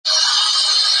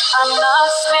I'm not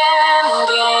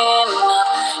standing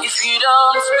if you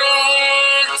don't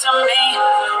speak to me.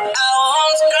 I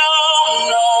won't go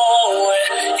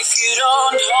nowhere if you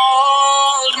don't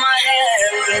hold my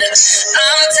hand.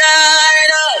 I'm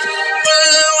tired of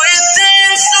doing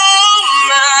things on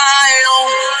my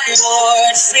own.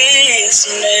 Lord, fix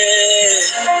me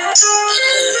to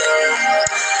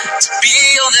be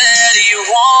all that you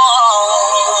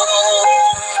want.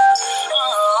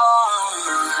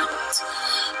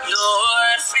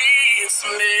 Lord, fix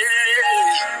me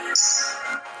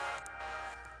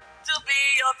to be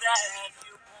all that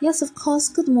you want. Yes, of course.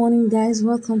 Good morning, guys.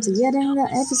 Welcome to yet another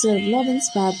episode of Love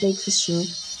Inspired Breakfast Show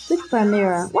with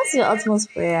Primera. What's your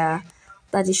utmost prayer?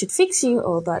 That it should fix you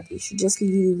or that it should just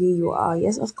leave you the way you are?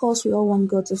 Yes, of course, we all want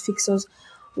God to fix us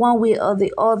one way or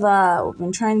the other. We've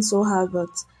been trying so hard, but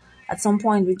at some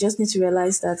point, we just need to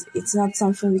realize that it's not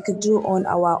something we could do on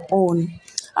our own.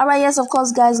 Alright, yes, of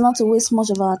course, guys, not to waste much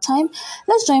of our time,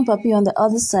 let's join Papi on the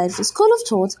other side for School of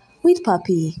Thought with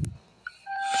Papi.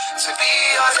 To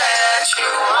be all that you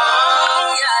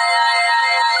want.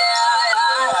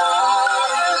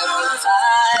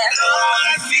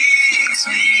 Lord, fix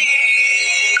me.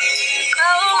 Oh,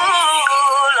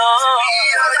 Lord. To be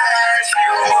all that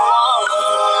you want.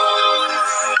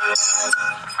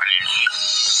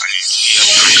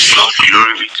 Lord,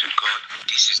 glory be to God.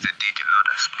 This is the day the Lord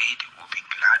has made. We'll be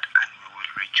glad and we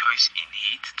will rejoice in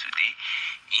it today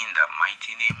in the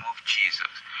mighty name of Jesus.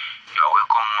 You are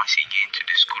welcome once again to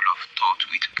the School of Thought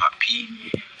with Papi.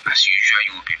 As usual,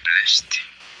 you will be blessed,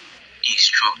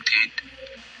 instructed,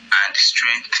 and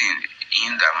strengthened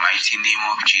in the mighty name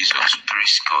of Jesus.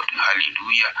 Praise God.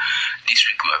 Hallelujah. This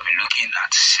week we have been looking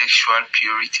at sexual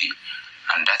purity,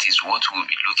 and that is what we'll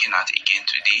be looking at again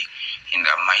today in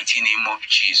the mighty name of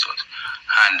Jesus.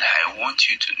 And I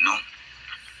want you to know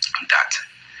that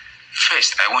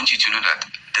first, I want you to know that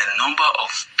the number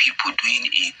of people doing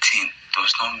 18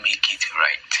 does not make it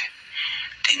right.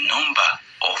 The number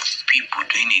of people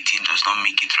doing 18 does not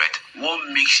make it right. What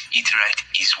makes it right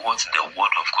is what the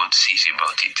Word of God says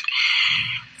about it.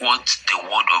 What the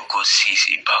Word of God says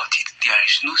about it. There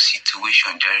is no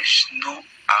situation, there is no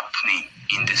happening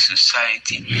in the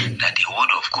society that the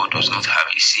Word of God does not have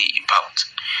a say about.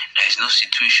 There is no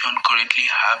situation currently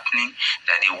happening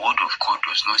that the Word of God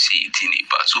does not say anything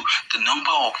about. So the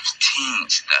number of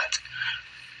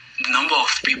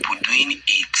people doing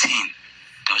 18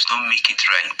 does not make it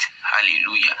right.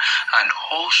 Hallelujah. And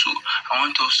also, I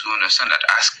want us to understand that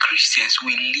as Christians,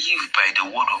 we live by the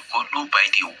Word of God, not by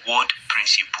the word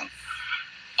principle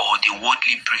or the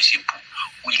worldly principle.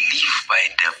 We live by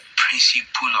the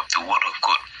principle of the Word of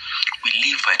God. We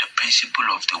live by the principle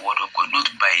of the Word of God, not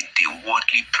by the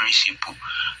worldly principle.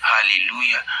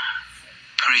 Hallelujah.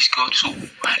 Praise God. So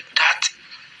that,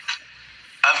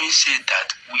 having said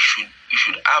that, we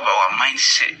should have our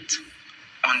mindset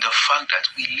on the fact that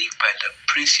we live by the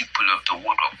principle of the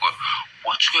Word of God.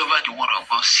 Whatsoever the Word of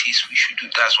God says we should do,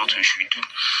 that's what we should do.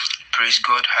 Praise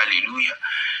God. Hallelujah.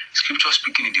 Scripture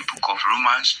speaking in the book of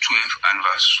Romans 12 and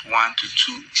verse 1 to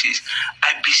 2, it says,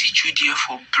 I beseech you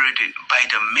therefore, brethren, by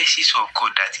the mercies of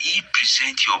God, that ye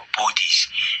present your bodies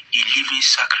a living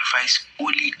sacrifice,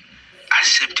 holy,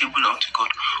 acceptable unto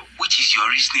God, which is your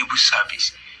reasonable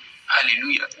service.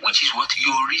 Hallelujah. Which is what?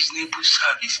 Your reasonable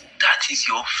service. That is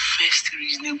your first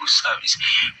reasonable service.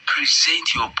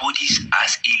 Present your bodies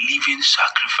as a living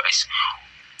sacrifice,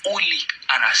 holy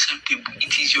and acceptable.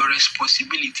 It is your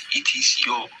responsibility. It is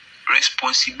your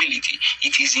responsibility.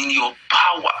 It is in your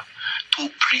power to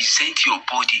present your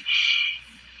body.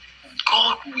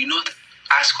 God will not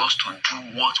ask us to do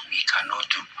what we cannot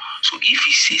do. So if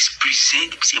he says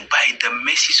present, say by the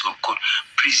mercies of God,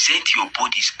 present your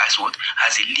bodies as what?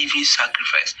 As a living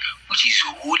sacrifice, which is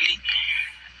holy,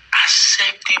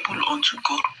 acceptable unto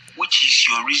God, which is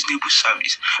your reasonable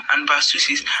service. And verse 2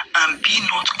 says, and be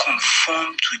not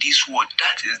conformed to this world.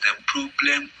 That is the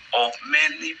problem of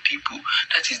many people.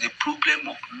 That is the problem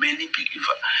of many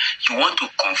believers. You want to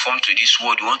conform to this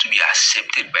world, you want to be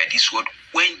accepted by this world,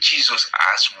 when Jesus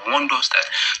has warned us that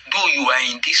though you are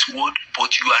in this world,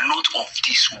 but you are not of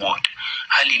this world.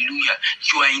 Hallelujah.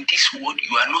 You are in this world,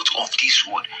 you are not of this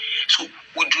world. So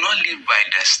we do not live by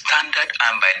the standard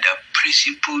and by the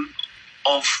principle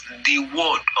of the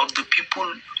world, of the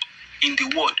people in the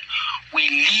world. We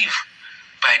live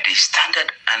by the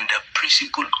standard and the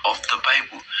principle of the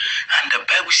Bible. And the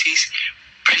Bible says,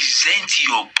 present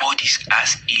your bodies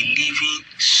as a living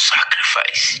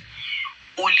sacrifice,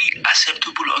 holy,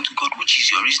 acceptable unto God, which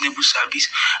is your reasonable service.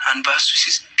 And verse 2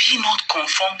 says, be not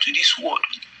conformed to this world,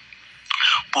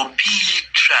 but be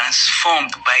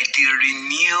transformed by the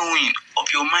renewing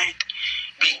of your mind.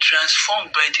 Be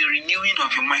transformed by the renewing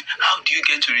of your mind. How do you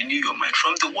get to renew your mind?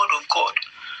 From the word of God.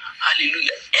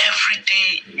 Hallelujah. Every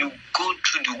day you go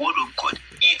through the word of God,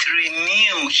 it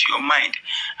renews your mind.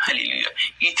 Hallelujah.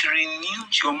 It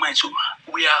renews your mind. So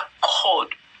we are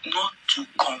called not to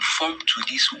conform to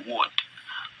this world,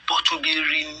 but to be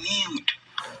renewed.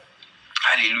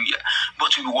 Hallelujah.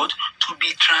 But to be what? To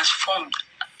be transformed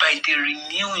by the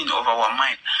renewing of our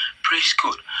mind. Praise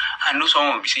God. I know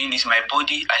someone will be saying, is my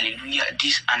body, hallelujah,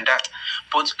 this and that.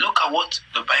 But look at what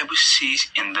the Bible says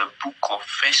in the book of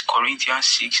 1 Corinthians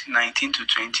 6, 19 to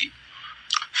 20.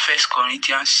 1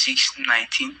 Corinthians 6,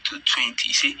 19 to 20.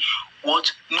 It says,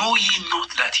 what? Know ye not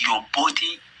that your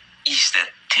body is the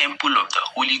temple of the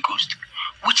Holy Ghost,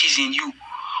 which is in you,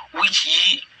 which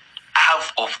ye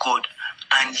have of God,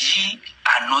 and ye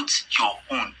are not your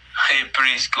own. Hey,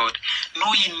 praise God.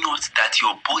 Know ye not that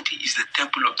your body is the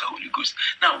temple of the Holy Ghost?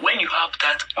 Now, when you have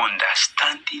that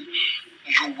understanding,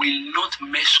 you will not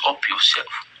mess up yourself.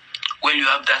 When you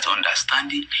have that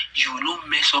understanding, you will not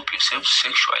mess up yourself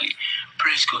sexually.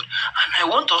 Praise God. And I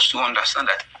want us to understand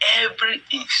that every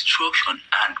instruction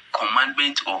and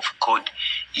commandment of God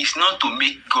is not to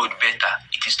make God better.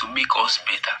 It is to make us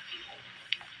better.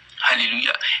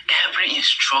 Hallelujah. Every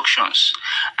instructions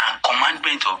and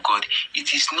commandment of God,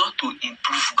 it is not to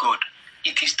improve God.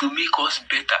 It is to make us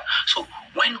better. So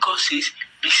when God says,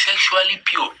 be sexually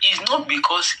pure, it's not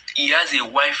because he has a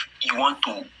wife he wants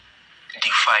to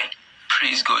defile.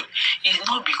 Praise God. It's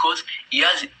not because he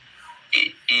has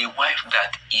a wife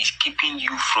that is keeping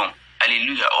you from.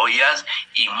 Hallelujah. Or he has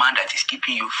a man that is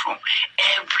keeping you from.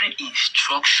 Every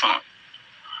instruction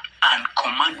and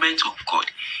commandment of God,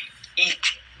 it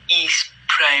is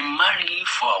primarily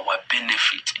for our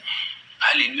benefit.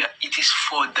 Hallelujah. It is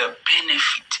for the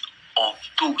benefit of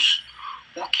those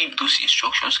who keep those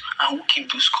instructions and who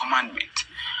keep those commandments.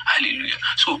 Hallelujah.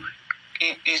 So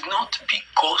it is not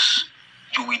because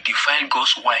you will defile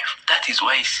God's wife. That is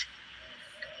why he's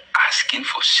asking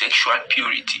for sexual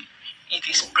purity. It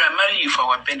is primarily for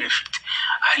our benefit.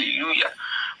 Hallelujah.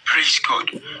 Praise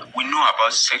God. We know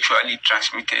about sexually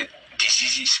transmitted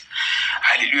diseases.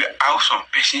 Hallelujah. How some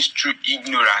persons through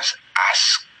ignorance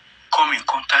has come in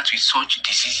contact with such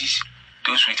diseases.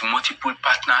 Those with multiple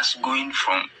partners going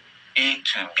from A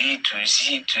to B to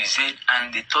Z to Z,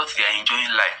 and they thought they are enjoying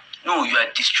life. No, you are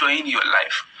destroying your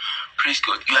life. Praise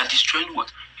God. You are destroying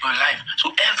what? Your life.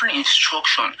 So every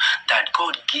instruction that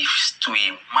God gives to a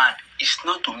man is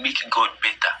not to make God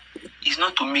better. It's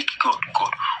not to make God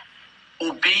God.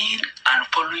 Obeying and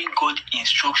following God's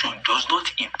instruction does not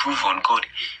improve on God.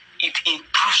 It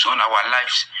improves on our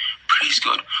lives. Praise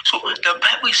God. So the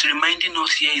Bible is reminding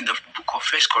us here in the book of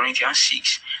 1 Corinthians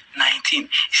 6, 19. It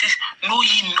says, know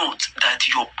ye not that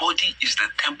your body is the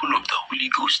temple of the Holy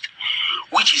Ghost,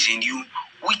 which is in you,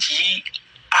 which ye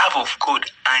have of God,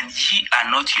 and ye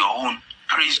are not your own.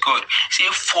 Praise God. Say,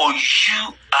 for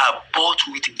you are bought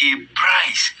with a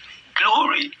price.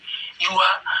 Glory.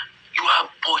 You are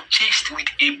purchased with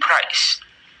a price.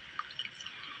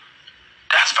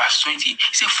 That's verse 20.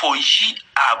 Say, for ye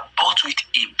are bought with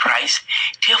a price.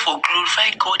 Therefore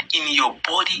glorify God in your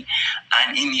body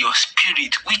and in your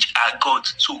spirit, which are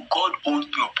God's. So God owns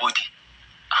your body.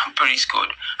 Praise God.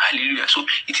 Hallelujah. So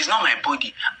it is not my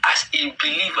body. As a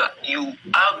believer, you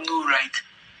have no right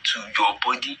to your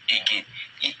body again.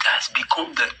 It has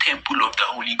become the temple of the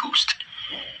Holy Ghost.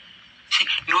 See,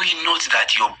 know ye not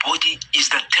that your body is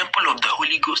the temple of the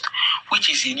Holy Ghost, which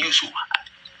is in you. So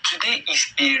today is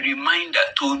a reminder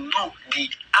to know the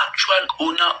actual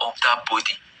owner of that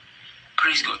body.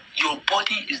 Praise God. Your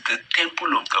body is the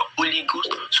temple of the Holy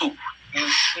Ghost. So you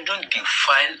shouldn't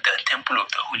defile the temple of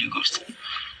the Holy Ghost.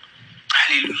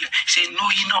 Hallelujah. Say, know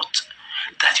ye not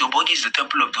that your body is the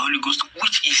temple of the Holy Ghost,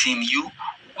 which is in you,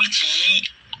 which ye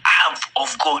have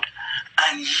of God,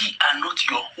 and ye are not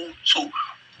your own. So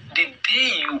the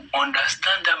day you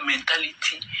understand that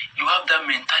mentality, you have that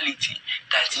mentality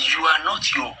that you are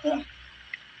not your own,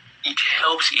 it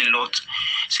helps a lot.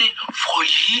 Say, for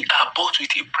ye are bought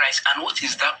with a price. And what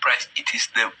is that price? It is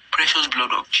the precious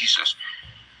blood of Jesus.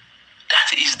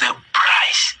 That is the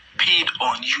price paid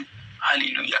on you.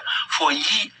 Hallelujah. For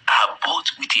ye are bought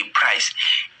with a price.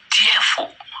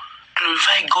 Therefore,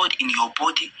 glorify God in your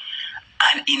body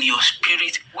and in your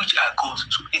spirit, which are God's.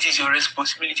 So it is your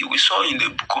responsibility. We saw in the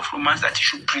book of Romans that you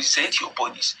should present your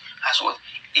bodies as what?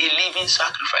 A living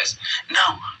sacrifice.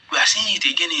 Now, we are seeing it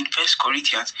again in 1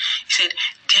 Corinthians. He said,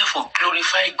 therefore,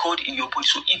 glorify God in your body.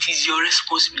 So it is your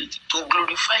responsibility to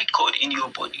glorify God in your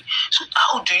body. So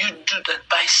how do you do that?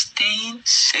 By staying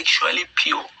sexually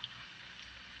pure.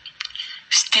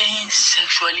 Staying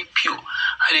sexually pure.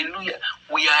 Hallelujah.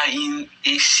 We are in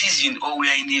a season, or we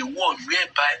are in a world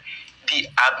whereby the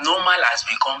abnormal has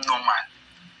become normal.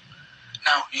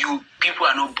 Now, people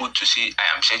are not bold to say,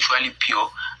 I am sexually pure,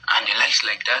 and the likes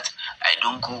like that. I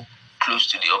don't go close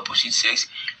to the opposite sex.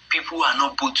 People are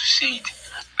not bold to say it.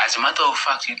 As a matter of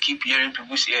fact, you keep hearing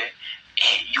people say,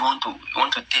 hey, you want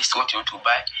to test what you want to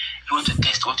buy. You want to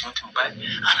test what you want to buy.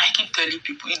 And I keep telling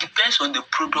people, it depends on the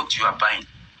product you are buying.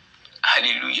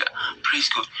 Hallelujah. Praise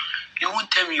God. You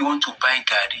won't tell me you want to buy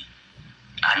garri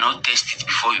and not test it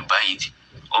before you buy it.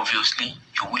 Obviously,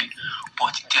 you will.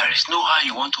 But there is no how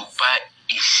you want to buy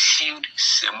a sealed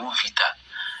semovita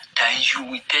that you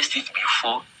will test it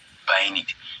before buying it.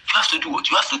 You have to do what?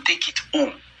 You have to take it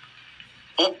home.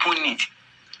 Open it.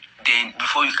 Then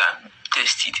before you can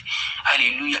test it.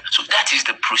 Hallelujah. So that is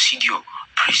the procedure.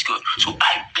 Praise God. So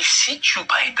I beseech you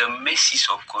by the mercies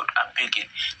of God, I'm begging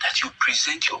that you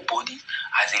present your body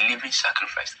as a living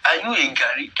sacrifice. Are you a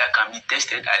garri that can be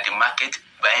tested at the market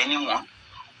by anyone?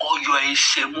 Or you are a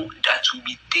semo that will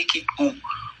be taken home,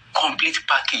 complete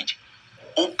package,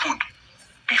 opened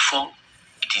before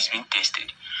it is being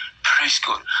tested? Praise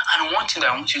God. And one thing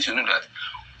I want you to know, that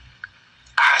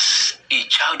as a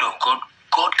child of God,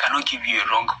 God cannot give you a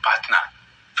wrong partner.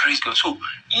 Praise God. So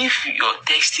if your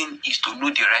testing is to know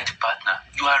the right partner,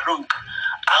 you are wrong.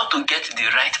 How to get the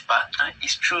right partner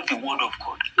is through the word of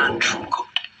God and through God.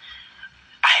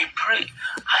 I pray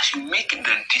as you make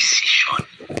the decision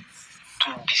to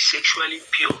be sexually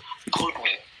pure, God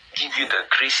will give you the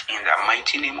grace in the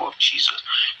mighty name of Jesus.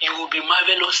 You will be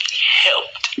marvelously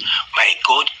helped by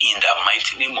God in the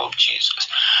mighty name of Jesus.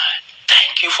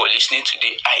 Thank you for listening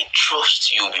today. I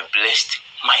trust you'll be blessed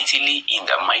mightily in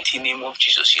the mighty name of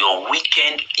Jesus. Your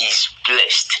weekend is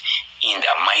blessed in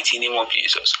the mighty name of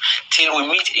Jesus. Till we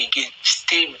meet again,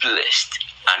 stay blessed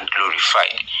and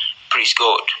glorified. Praise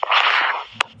God.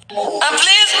 I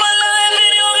place my life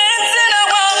in your hands and I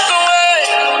walk away.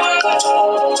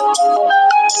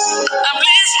 I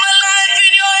place my life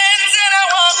in your hands and I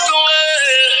walk away.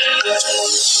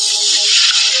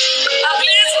 I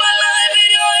place my life in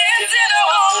your hands and I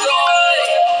walk away.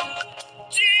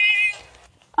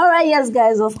 Alright, yes,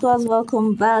 guys, of course,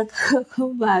 welcome back.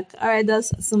 Welcome back. Alright,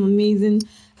 that's some amazing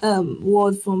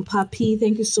word from Papi.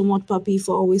 Thank you so much, Papi,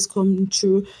 for always coming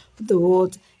through with the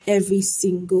word every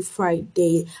single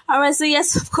Friday. Alright, so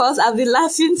yes, of course, I've been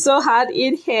laughing so hard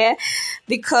in here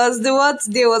because the word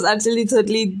today was actually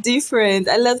totally different.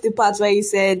 I love the part where you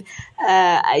said,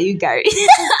 are you Gary?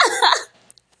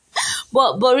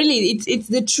 But really, it's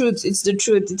the truth. It's the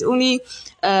truth. It's only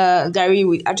Gary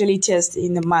we actually test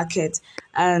in the market,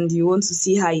 and you want to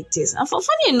see how it tastes. And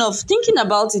funny enough, thinking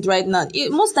about it right now,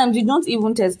 most times you don't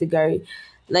even test the Gary.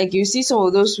 Like you see some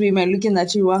of those women looking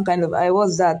at you one kind of, I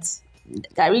was that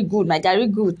Gary good, my Gary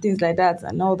good, things like that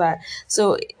and all that.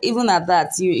 So even at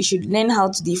that, you should learn how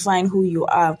to define who you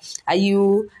are. Are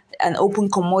you an open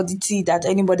commodity that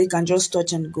anybody can just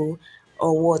touch and go,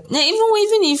 or what? Now,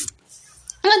 even if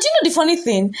now, do you know the funny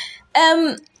thing?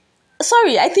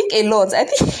 Sorry, I think a lot. I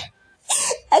think,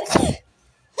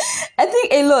 I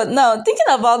think a lot. Now, thinking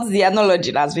about the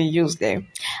analogy that's been used there,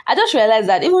 I just realized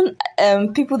that even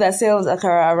people that sell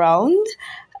akara around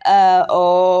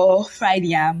or fried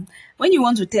yam, when you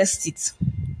want to test it,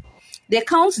 they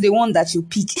count the one that you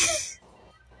pick.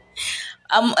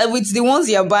 With the ones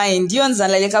you're buying, do you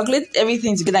understand? Like, you calculate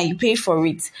everything together and you pay for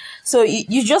it. So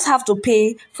you just have to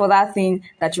pay for that thing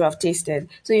that you have tasted.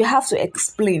 So you have to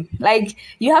explain. Like,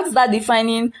 you have to start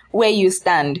defining where you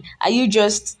stand. Are you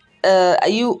just, are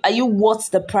you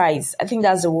worth the price? I think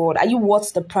that's the word. Are you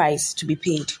worth the price to be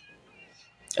paid?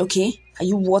 Okay? Are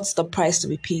you worth the price to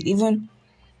be paid? Even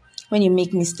when you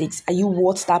make mistakes, are you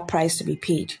worth that price to be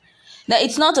paid? Now,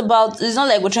 it's not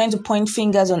like we're trying to point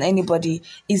fingers on anybody.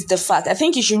 It's the fact. I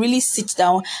think you should really sit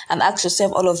down and ask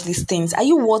yourself all of these things. Are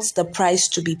you worth the price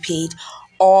to be paid?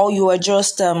 Or you are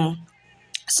just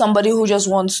somebody who just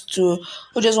wants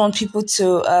people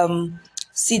to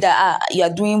see that you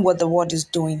are doing what the word is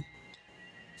doing?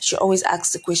 You should always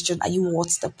ask the question, are you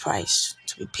worth the price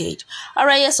to be paid? All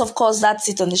right, yes, of course, that's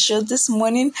it on the show this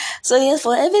morning. So yes,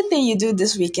 for everything you do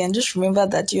this weekend, just remember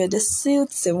that you are the sealed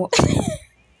semo.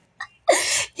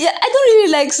 Yeah, I don't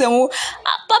really like semo.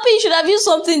 Papi, you should have used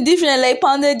something different, like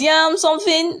pounded yam,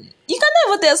 something. You cannot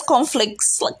even taste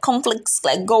conflicts,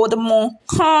 like go with the more.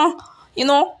 Huh? You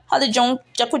know, how the junk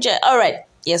jakuje. All right.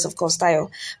 Yes, of course,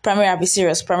 style. Primary, be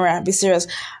serious. Primary, be serious.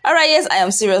 All right, yes, I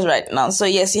am serious right now. So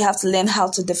yes, you have to learn how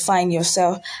to define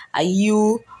yourself. Are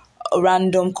you a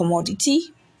random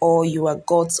commodity, or you are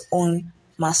God's own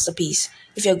masterpiece?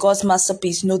 If you're God's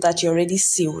masterpiece, know that you're already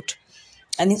sealed.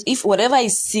 And if whatever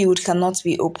is sealed cannot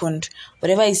be opened,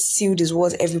 whatever is sealed is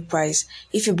worth every price.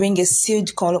 If you bring a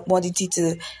sealed commodity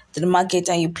to the market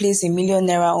and you place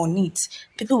 ₦1,000,000 on it,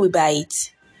 people will buy it.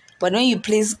 But when you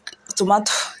place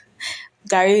tomato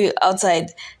Gary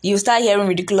outside, you start hearing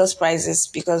ridiculous prices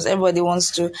because everybody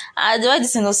wants to. Why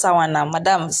this is no sour now,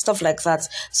 madam? Stuff like that.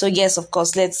 So yes, of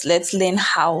course, let's learn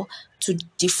how to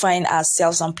define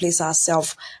ourselves and place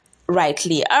ourselves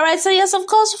rightly. All right. So yes, of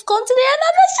course, we've come to the end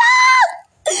of the show.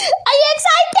 Are you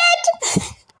excited?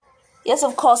 Yes,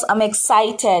 of course, I'm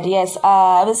excited. Yes,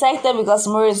 I'm excited because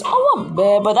tomorrow is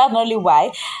but that's not only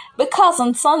why. Because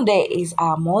on Sunday is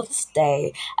our Mother's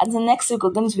Day, and the next week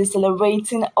we're going to be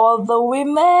celebrating all the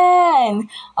women,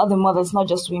 all the mothers, not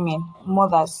just women,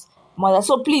 mothers.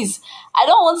 So please, I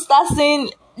don't want to start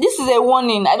saying, this is a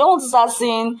warning. I don't want to start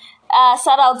saying,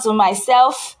 shout out to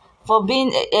myself for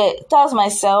being, tells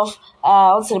myself,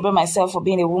 I want to celebrate myself for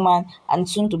being a woman and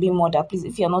soon to be a mother. Please,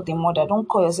 if you're not a mother, don't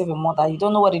call yourself a mother. You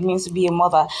don't know what it means to be a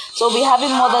mother. So we'll be having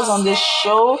mothers on this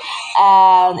show,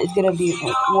 and it's going to be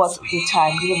worth the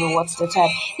time. It's going to be worth the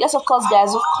time. Yes, of course,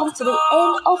 guys, we've come to the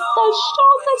end of the show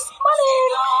this morning.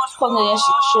 Come to the end of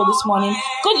the show this morning.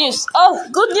 Good news. Oh,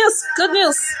 good news. Good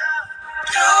news.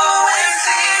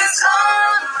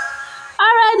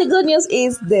 Alright, the good news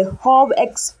is the Hub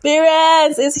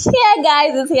experience is here,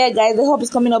 guys. It's here, guys. The Hub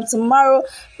is coming up tomorrow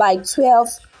by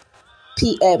 12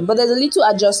 p.m. But there's a little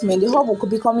adjustment. The Hub will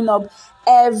be coming up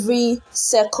every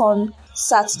second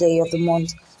Saturday of the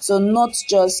month. So not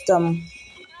just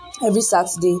every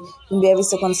Saturday, it will be every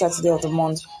second Saturday of the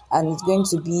month. And it's going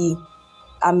to be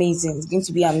amazing. It's going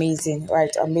to be amazing,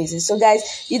 right? Amazing. So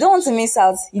guys, you don't want to miss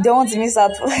out. You don't want to miss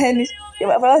out for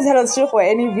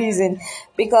any reason,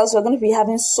 because we're going to be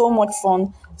having so much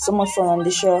fun on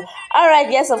the show. All right,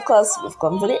 yes, of course, we've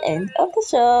come to the end of the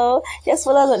show. Just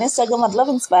follow us on Instagram at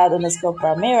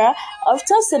loveinspired_Primera, or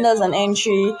just send us an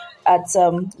entry at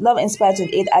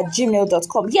loveinspired28 at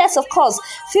gmail.com. Yes, of course,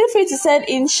 feel free to send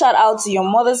in shout out to your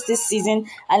mothers this season,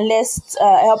 and let's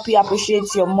help you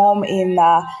appreciate your mom in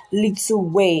a little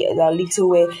way.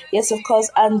 Yes, of course.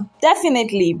 And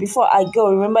definitely, before I go,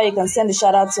 remember you can send a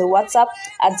shout out to WhatsApp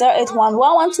at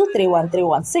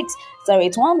 08111231316,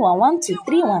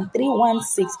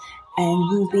 08111231316, and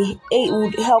it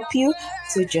will help you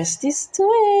to justice to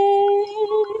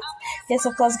it. Yes,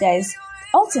 of course, guys.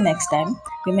 Until next time,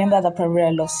 remember that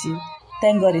Primera loves you.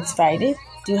 Thank God it's Friday.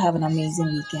 Do have an amazing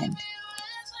weekend.